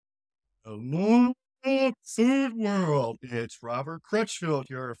Hello, food world. It's Robert Crutchfield,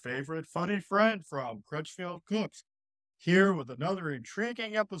 your favorite funny friend from Crutchfield Cooks, here with another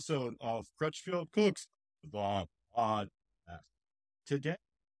intriguing episode of Crutchfield Cooks, the podcast. Today,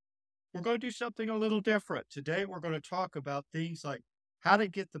 we're going to do something a little different. Today, we're going to talk about things like how to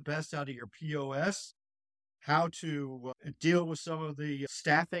get the best out of your POS, how to deal with some of the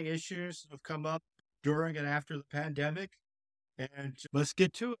staffing issues that have come up during and after the pandemic, and let's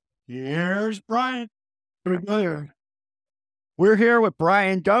get to it. Here's Brian. Familiar. We're here with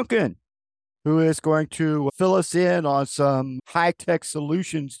Brian Duncan, who is going to fill us in on some high-tech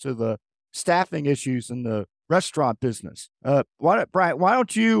solutions to the staffing issues in the restaurant business. Brian, why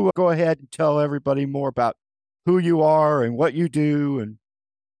don't you go ahead and tell everybody more about who you are and what you do, and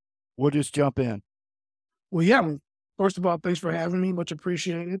we'll just jump in. Well, yeah. First of all, thanks for having me. Much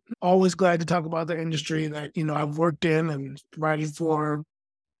appreciated. Always glad to talk about the industry that, I've worked in and provided for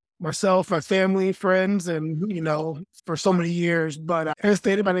myself, my family, friends, and, for so many years. But as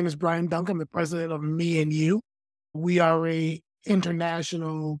stated, my name is Brian Duncan, the president of Me and You. We are a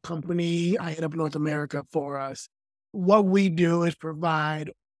international company. I head up North America for us. What we do is provide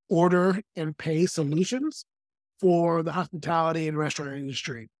order and pay solutions for the hospitality and restaurant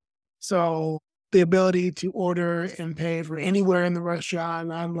industry. So the ability to order and pay from anywhere in the restaurant,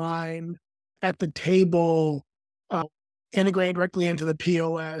 online, at the table, integrate directly into the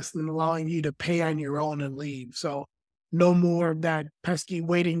POS and allowing you to pay on your own and leave. So no more of that pesky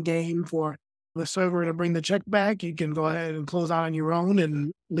waiting game for the server to bring the check back. You can go ahead and close out on your own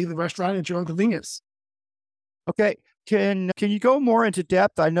and leave the restaurant at your own convenience. Okay. Can you go more into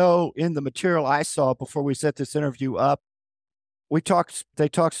depth? I know in the material I saw before we set this interview up, they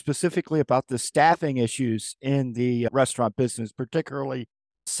talked specifically about the staffing issues in the restaurant business, particularly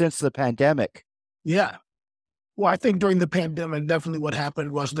since the pandemic. Yeah. Well, I think during the pandemic, definitely what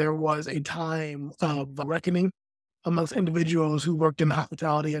happened was there was a time of reckoning amongst individuals who worked in the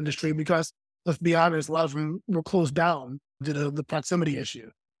hospitality industry because, let's be honest, a lot of them were closed down due to the proximity issue.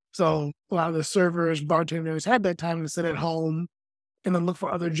 So a lot of the servers, bartenders had that time to sit at home and then look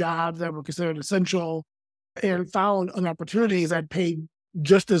for other jobs that were considered essential and found an opportunities that paid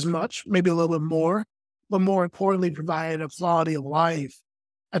just as much, maybe a little bit more, but more importantly, provided a quality of life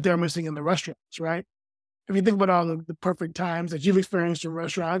that they're missing in the restaurants, right? If you think about all the perfect times that you've experienced in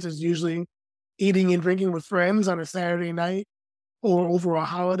restaurants, it's usually eating and drinking with friends on a Saturday night or over a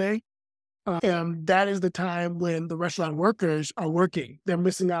holiday. And that is the time when the restaurant workers are working. They're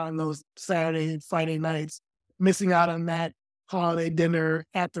missing out on those Saturday and Friday nights, missing out on that holiday dinner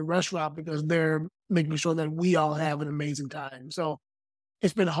at the restaurant because they're making sure that we all have an amazing time. So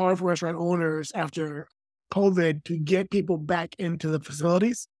it's been hard for restaurant owners after COVID to get people back into the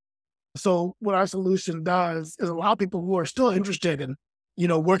facilities. So what our solution does is allow people who are still interested in,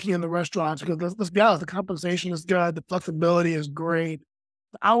 working in the restaurants, because let's be honest, the compensation is good, the flexibility is great,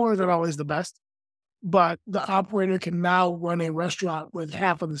 the hours are always the best, but the operator can now run a restaurant with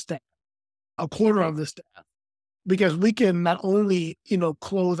half of the staff, a quarter of the staff, because we can not only,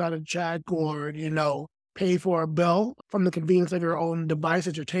 close out a check or, pay for a bill from the convenience of your own device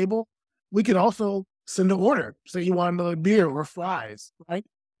at your table, we can also send an order. Say you want another beer or fries, right?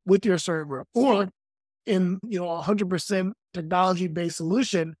 With your server, or in 100% technology-based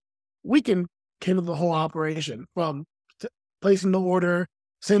solution, we can handle the whole operation from placing the order,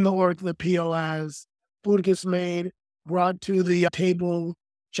 send the order to the POS, food gets made, brought to the table,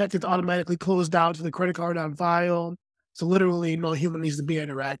 check is automatically closed out to the credit card on file. So literally, no human needs to be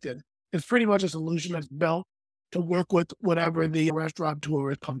interacted. It's pretty much a solution that's built to work with whatever the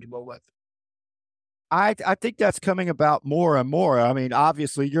restaurateur is comfortable with. I think that's coming about more and more. I mean,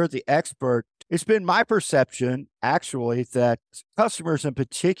 obviously, you're the expert. It's been my perception, actually, that customers in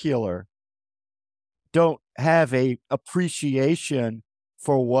particular don't have a appreciation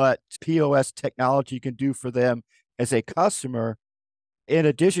for what POS technology can do for them as a customer, in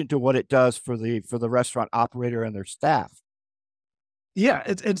addition to what it does for the restaurant operator and their staff. Yeah,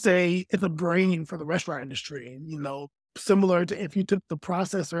 it's a brain for the restaurant industry. Similar to if you took the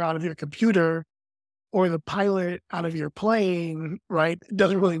processor out of your computer or the pilot out of your plane, right? It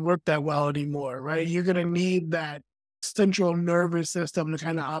doesn't really work that well anymore, right? You're going to need that central nervous system to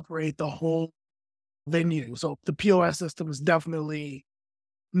kind of operate the whole venue. So the POS system is definitely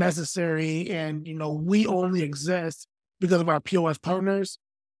necessary. And, we only exist because of our POS partners.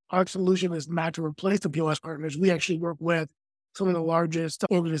 Our solution is not to replace the POS partners. We actually work with some of the largest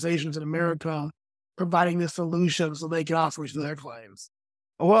organizations in America providing this solution so they can offer it to their clients.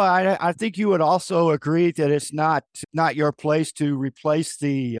 Well, I think you would also agree that it's not your place to replace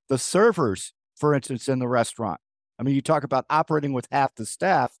the servers, for instance, in the restaurant. I mean, you talk about operating with half the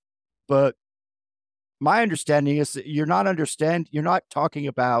staff. But my understanding is that you're not talking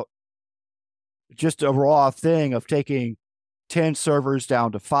about just a raw thing of taking 10 servers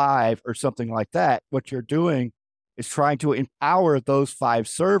down to 5 or something like that. What you're doing is trying to empower those 5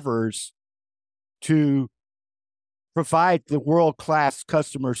 servers to provide the world-class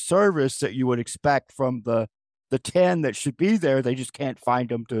customer service that you would expect from the 10 that should be there. They just can't find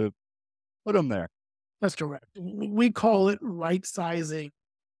them to put them there. That's correct. We call it right sizing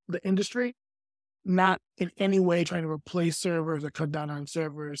the industry, not in any way trying to replace servers or cut down on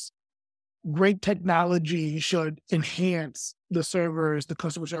servers. Great technology should enhance the servers, the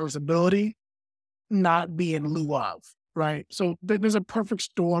customer service ability, not be in lieu of, right? So there's a perfect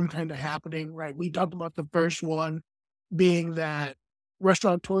storm kind of happening, right? We talked about the first one being that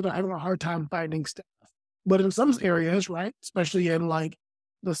restaurateurs are having a hard time finding staff. But in some areas, right, especially in like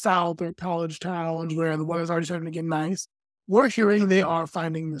the South or college towns where the weather's already starting to get nice, we're hearing they are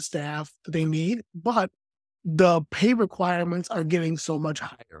finding the staff that they need, but the pay requirements are getting so much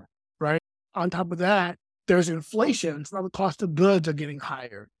higher, right? On top of that, there's inflation. So now the cost of goods are getting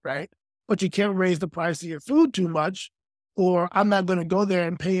higher, right? But you can't raise the price of your food too much, or I'm not going to go there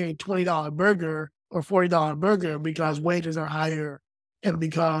and pay a $20 burger or $40 burger because wages are higher and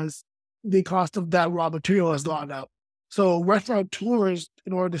because the cost of that raw material has gone up. So restaurateurs,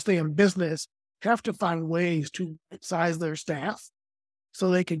 in order to stay in business, have to find ways to size their staff so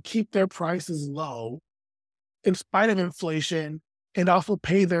they can keep their prices low in spite of inflation and also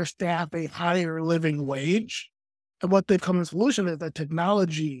pay their staff a higher living wage. And what they've come to solution is that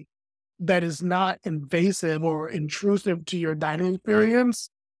technology that is not invasive or intrusive to your dining experience,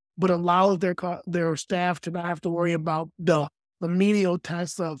 but allows their staff to not have to worry about the menial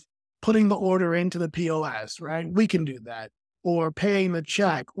tasks of putting the order into the POS, right? We can do that. Or paying the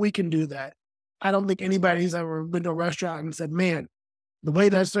check, we can do that. I don't think anybody's ever been to a restaurant and said, man, the way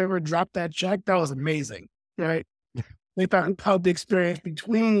that server dropped that check, that was amazing, right? They found out the experience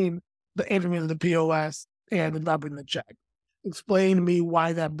between the entering of the POS and the dropping the check. Explain to me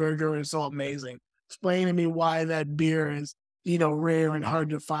why that burger is so amazing. Explain to me why that beer is, rare and hard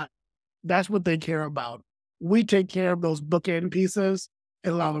to find. That's what they care about. We take care of those bookend pieces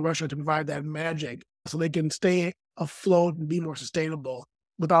and allow the restaurant to provide that magic so they can stay afloat and be more sustainable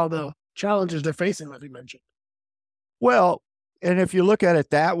with all the challenges they're facing, like we mentioned. Well, and if you look at it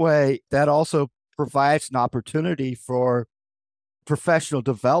that way, that also provides an opportunity for professional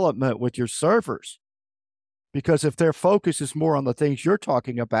development with your servers. Because if their focus is more on the things you're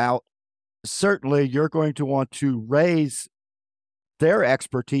talking about, certainly you're going to want to raise their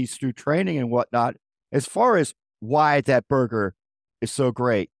expertise through training and whatnot, as far as why that burger is so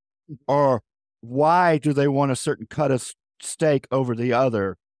great, or why do they want a certain cut of steak over the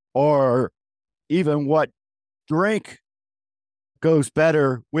other, or even what drink goes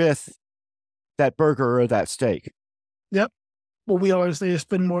better with that burger or that steak. Yep. Well, we always say to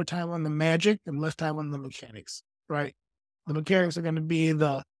spend more time on the magic and less time on the mechanics, right? The mechanics are going to be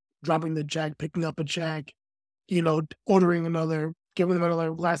the dropping the check, picking up a check, ordering another, giving them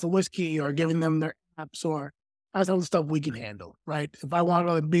another glass of whiskey or giving them their apps, or that's all the stuff we can handle, right? If I want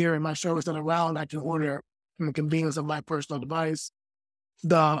another beer and my server's not around, I can order from the convenience of my personal device.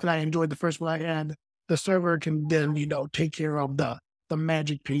 And I enjoyed the first one I had. The server can then, take care of the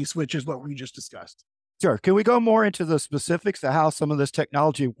magic piece, which is what we just discussed. Sure. Can we go more into the specifics of how some of this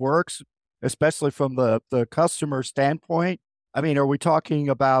technology works, especially from the customer standpoint? I mean, are we talking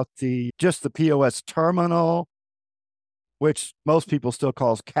about just the POS terminal, which most people still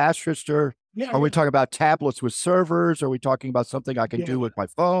calls cash register? Yeah. Are we talking about tablets with servers? Are we talking about something I can do with my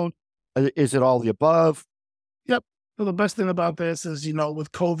phone? Is it all the above? Yep. So the best thing about this is,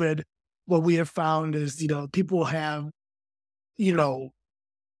 with COVID, what we have found is, people have,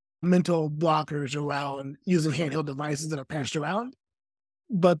 mental blockers around using handheld devices that are passed around,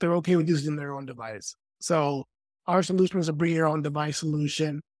 but they're okay with using their own device. So our solution is a bring your own device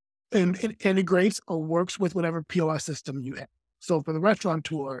solution, and it integrates or works with whatever POS system you have. So for the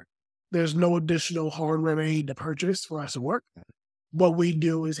restaurateur, there's no additional hardware they need to purchase for us to work. What we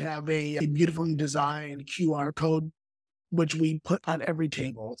do is have a beautifully designed QR code, which we put on every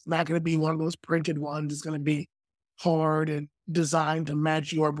table. It's not going to be one of those printed ones. It's going to be hard and designed to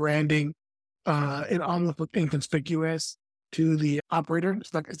match your branding and almost look inconspicuous to the operator.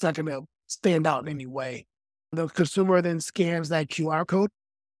 It's not going to stand out in any way. The consumer then scans that QR code,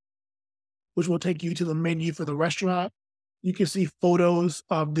 which will take you to the menu for the restaurant. You can see photos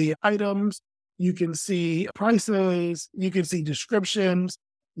of the items. You can see prices. You can see descriptions.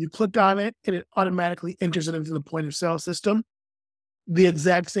 You click on it and it automatically enters it into the point of sale system the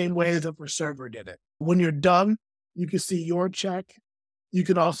exact same way as if a server did it. When you're done, you can see your check You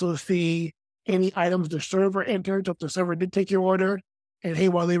can also see any items the server entered. So if the server did take your order and hey,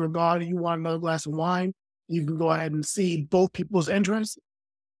 while they were gone, you want another glass of wine, you can go ahead and see both people's entries.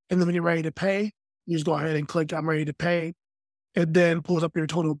 And then when you're ready to pay, you just go ahead and click I'm ready to pay. It then pulls up your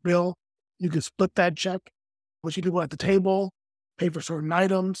total bill. You can split that check with you people at the table, pay for certain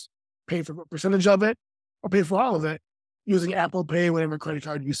items, pay for a percentage of it, or pay for all of it using Apple Pay, whatever credit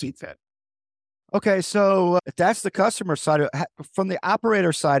card you see fit. Okay, so that's the customer side of it. From the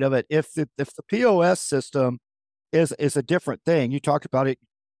operator side of it, if the POS system is a different thing, you talked about it.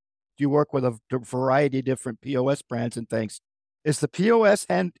 You work with a variety of different POS brands and things. Is the POS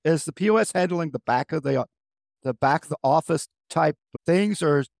handling the back of the office type things,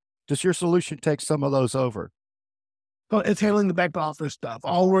 or does your solution take some of those over? So it's handling the back office stuff.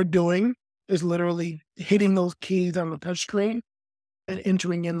 All we're doing is literally hitting those keys on the touchscreen and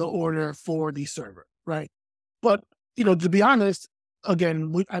entering in the order for the server, right? But, to be honest,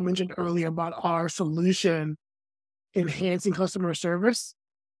 again, I mentioned earlier about our solution enhancing customer service.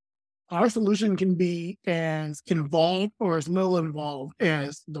 Our solution can be as involved or as little involved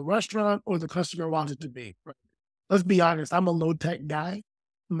as the restaurant or the customer wants it to be. Right? Let's be honest, I'm a low tech guy.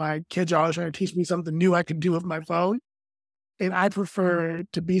 My kids are always trying to teach me something new I can do with my phone. And I prefer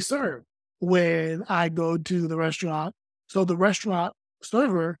to be served when I go to the restaurant. So the restaurant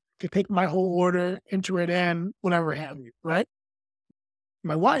server can take my whole order, enter it in, whatever have you, right?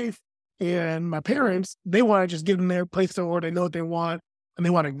 My wife and my parents, they want to just get in there, place their order, they know what they want, and they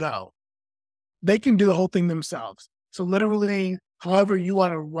want to go. They can do the whole thing themselves. So literally, however you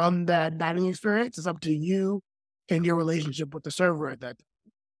want to run that dining experience, it's up to you and your relationship with the server at that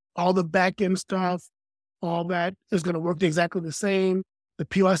time. All the back end stuff, all that is going to work exactly the same. The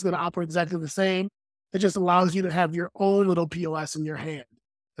POS is going to operate exactly the same. It just allows you to have your own little POS in your hand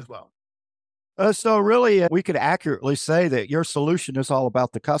as well. So really, we could accurately say that your solution is all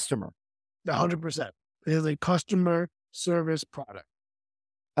about the customer. 100%. It is a customer service product.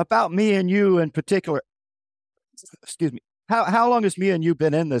 About me and you in particular, excuse me, how long has me and you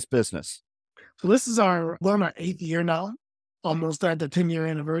been in this business? So this is we're on our 8th year now, almost at the 10-year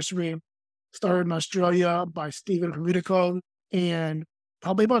anniversary. Started in Australia by Stephen Politico, and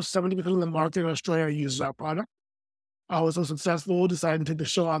probably about 70% of the market in Australia uses our product. I was so successful, decided to take the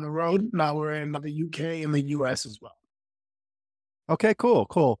show on the road. Now we're in the UK and the US as well. Okay,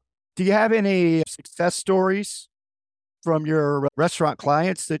 cool. Do you have any success stories from your restaurant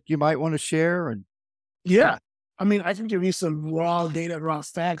clients that you might want to share? And Yeah. I mean, I can give you some raw data, raw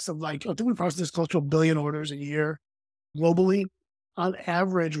facts of I think we process close to 1 billion orders a year globally. On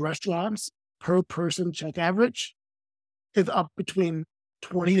average, restaurants per person check average is up between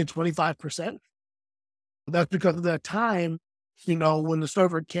 20 to 25%. That's because of the time, when the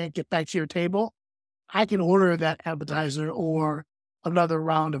server can't get back to your table, I can order that appetizer or another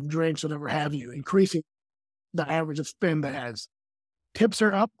round of drinks, whatever have you, increasing the average of spend that has. Tips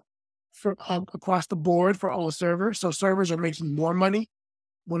are up across the board for all servers. So servers are making more money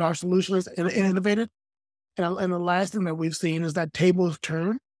when our solution is innovated. And the last thing that we've seen is that tables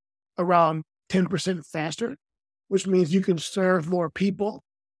turn around 10% faster, which means you can serve more people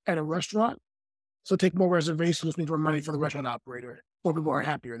at a restaurant. So take more reservations, which means more money for the restaurant operator. More people are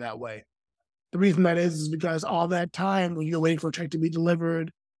happier that way. The reason that is because all that time when you're waiting for a check to be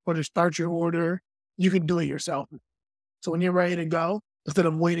delivered or to start your order, you can do it yourself. So when you're ready to go, instead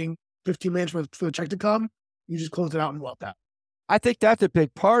of waiting 15 minutes for the check to come, you just close it out and walk out. I think that's a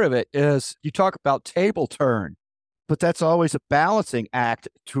big part of it is you talk about table turn, but that's always a balancing act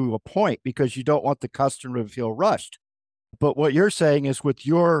to a point because you don't want the customer to feel rushed. But what you're saying is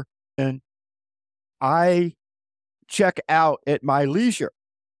and I check out at my leisure.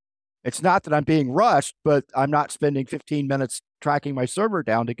 It's not that I'm being rushed, but I'm not spending 15 minutes tracking my server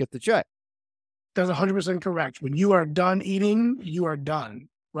down to get the check. That's 100% correct. When you are done eating, you are done,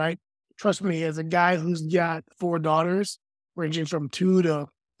 right? Trust me, as a guy who's got 4 daughters, ranging from 2 to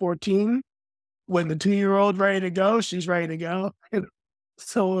 14, when the 2-year-old's ready to go, she's ready to go. And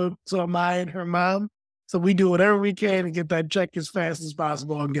so am I and her mom. So we do whatever we can to get that check as fast as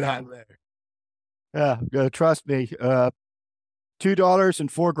possible and get out of there. Yeah, trust me. 2 daughters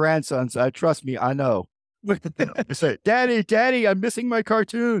and 4 grandsons. Trust me, I know. They say, Daddy, I'm missing my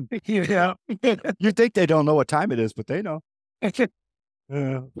cartoon. Yeah. You think they don't know what time it is, but they know.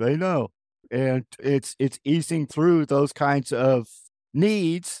 They know. And it's easing through those kinds of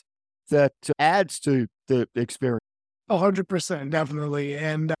needs that adds to the experience. 100%, definitely.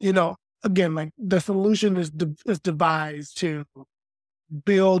 And, again, the solution is devised to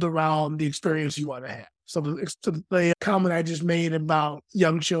build around the experience you want to have. So the comment I just made about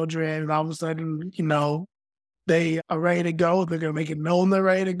young children, and all of a sudden, they are ready to go, they're going to make it known they're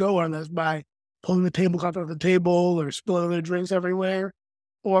ready to go, and that's by pulling the tablecloth off the table or spilling their drinks everywhere,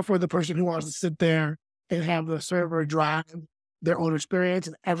 or for the person who wants to sit there and have the server drive their own experience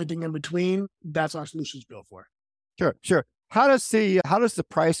and everything in between. That's our solutions built for. Sure, sure. How does the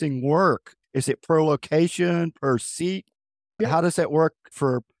pricing work? Is it per location, per seat? Yeah. How does that work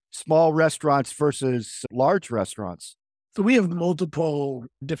for small restaurants versus large restaurants? So we have multiple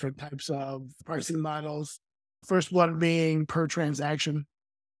different types of pricing models. First one being per transaction,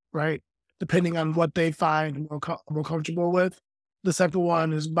 right? Depending on what they find more comfortable with. The second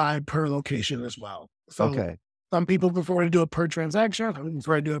one is by per location as well. So Okay. some people prefer to do it per transaction. Some people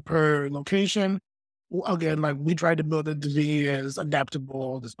prefer to do it per location. Again, like we try to build it to be as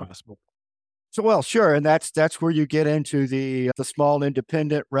adaptable as possible. So, well, sure, and that's where you get into the small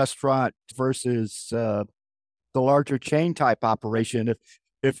independent restaurant versus the larger chain type operation.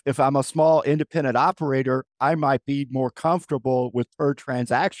 If I'm a small independent operator, I might be more comfortable with per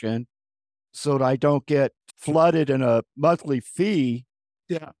transaction so that I don't get flooded in a monthly fee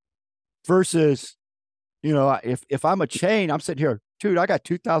Yeah. versus, if I'm a chain, I'm sitting here, dude, I got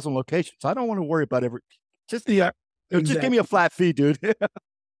 2,000 locations. I don't want to worry about just, Yeah. just give me a flat fee, dude.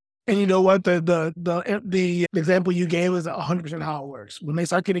 And you know what? The example you gave is 100% how it works. When they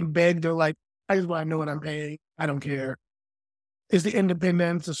start getting big, they're like, I just want to know what I'm paying. I don't care. It's the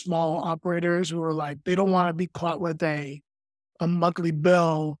independents, the small operators who are like, they don't want to be caught with a monthly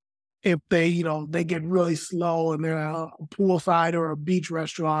bill if they get really slow and they're at a poolside or a beach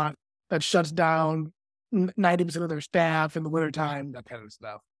restaurant that shuts down 90% of their staff in the wintertime, that kind of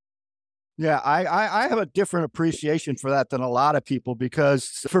stuff. Yeah, I have a different appreciation for that than a lot of people because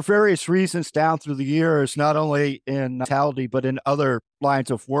for various reasons down through the years, not only in hospitality, but in other lines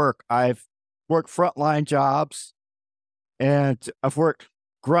of work, I've worked frontline jobs and I've worked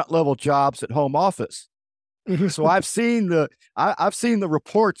grunt level jobs at home office. So I've seen the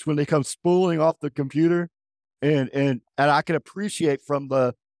reports when they come spooling off the computer and I can appreciate from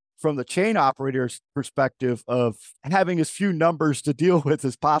the chain operator's perspective of having as few numbers to deal with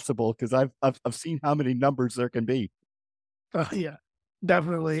as possible, because I've seen how many numbers there can be. Yeah,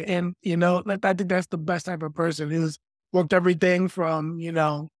 definitely. And, I think that's the best type of person who's worked everything from,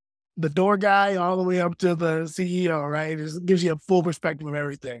 the door guy all the way up to the CEO, right? It gives you a full perspective of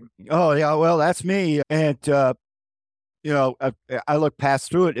everything. Oh yeah, well that's me. And I look past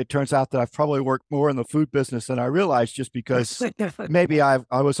through it. It turns out that I've probably worked more in the food business than I realized, just because maybe I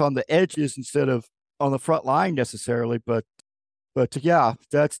was on the edges instead of on the front line necessarily. But yeah,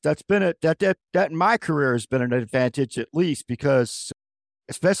 that's been that in my career has been an advantage, at least, because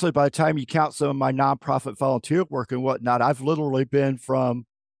especially by the time you count some of my nonprofit volunteer work and whatnot, I've literally been from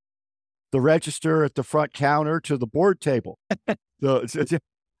the register at the front counter to the board table. So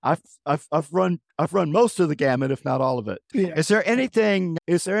I've run most of the gamut, if not all of it. Yeah. Is there anything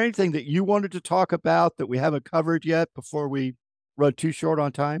that you wanted to talk about that we haven't covered yet before we run too short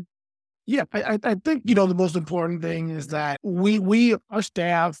on time? Yeah, I think, the most important thing is that our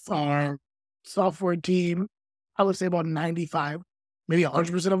staff, our software team, I would say about 95, maybe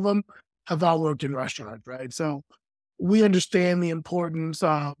 100% of them have all worked in restaurants, right? So we understand the importance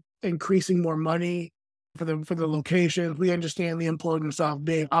of increasing more money for the locations. We understand the importance of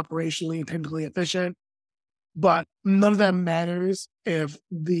being operationally and technically efficient, but none of that matters if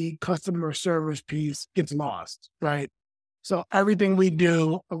the customer service piece gets lost, right? So everything we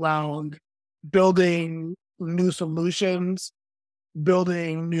do around building new solutions,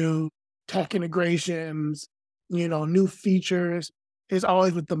 building new tech integrations, new features is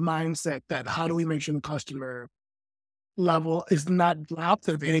always with the mindset that how do we make sure the customer level is not dropped,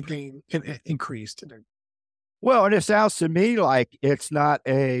 if anything, increased. Well, and it sounds to me like it's not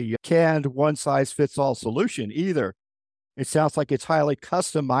a canned one size fits all solution either. It sounds like it's highly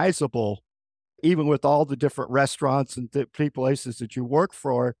customizable, even with all the different restaurants and places that you work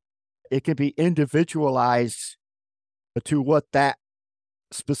for. It can be individualized to what that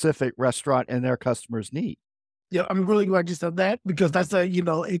specific restaurant and their customers need. Yeah, I'm really glad you said that, because that's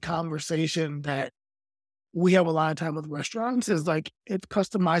a conversation that we have a lot of time with restaurants, is like it's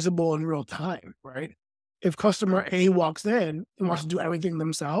customizable in real time, right? If customer A walks in and wants to do everything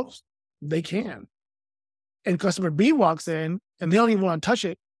themselves, they can. And customer B walks in and they don't even want to touch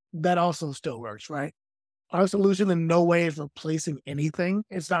it, that also still works, right? Our solution in no way is replacing anything.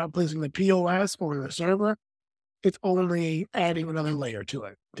 It's not replacing the POS or the server. It's only adding another layer to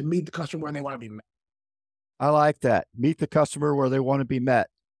it to meet the customer where they want to be met. I like that. Meet the customer where they want to be met.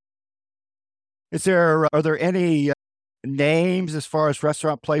 Are there any names as far as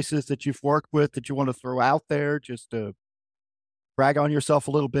restaurant places that you've worked with that you want to throw out there just to brag on yourself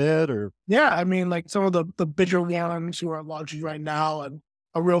a little bit or? Yeah, I mean, like some of the bigger ones who are launching right now, and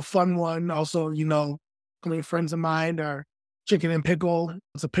a real fun one. Also, some of your friends of mine are Chicken and Pickle.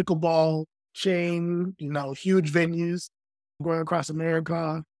 It's a pickleball chain. Huge venues going across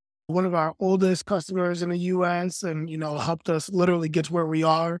America. One of our oldest customers in the U.S. and helped us literally get to where we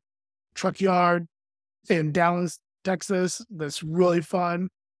are. Truck Yard in Dallas, Texas. That's really fun.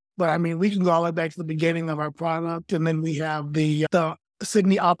 But I mean, we can go all the way back to the beginning of our product, and then we have the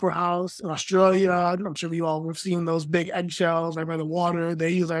Sydney Opera House in Australia. I'm sure you all have seen those big eggshells right by the water. They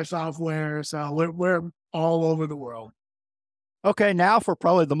use our software, so we're all over the world. Okay, now for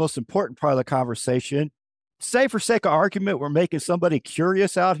probably the most important part of the conversation. Say for sake of argument, we're making somebody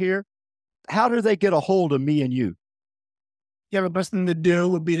curious out here. How do they get a hold of me and you? Yeah, the best thing to do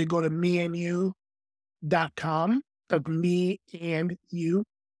would be to go to meandyou.com. That's meandyou.com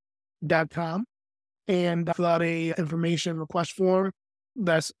and fill out a information request form.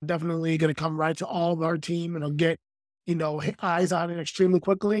 That's definitely going to come right to all of our team and it'll get, eyes on it extremely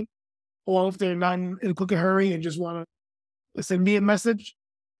quickly. Or if they're not in a quick hurry and just want to send me a message,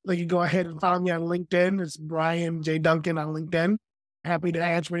 they can go ahead and follow me on LinkedIn. It's Brian J. Duncan on LinkedIn. Happy to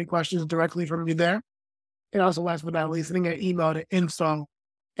answer any questions directly from you there. And also, last but not least, sending an email to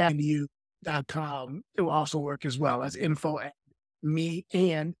info@you.com. It will also work as well. That's info@me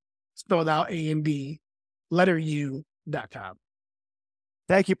and spelled out A&D, letter U.com.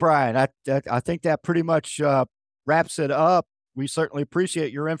 Thank you, Brian. I think that pretty much wraps it up. We certainly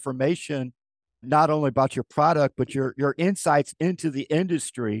appreciate your information, not only about your product, but your insights into the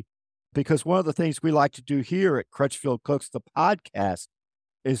industry. Because one of the things we like to do here at Crutchfield Cooks, the podcast,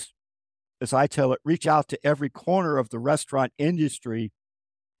 is, as I tell it, reach out to every corner of the restaurant industry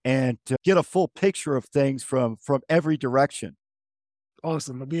and to get a full picture of things from every direction.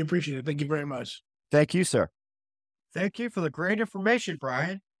 Awesome. We appreciate it. Thank you very much. Thank you, sir. Thank you for the great information,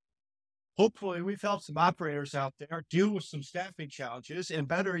 Brian. Hopefully, we've helped some operators out there deal with some staffing challenges, and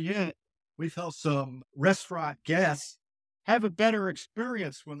better yet, we've helped some restaurant guests have a better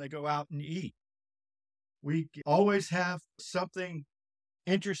experience when they go out and eat. We always have something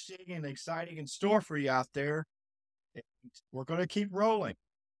interesting and exciting in store for you out there. And we're going to keep rolling.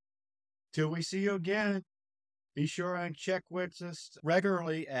 Till we see you again, be sure and check with us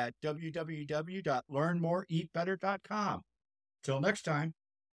regularly at www.learnmoreeatbetter.com. Till next time.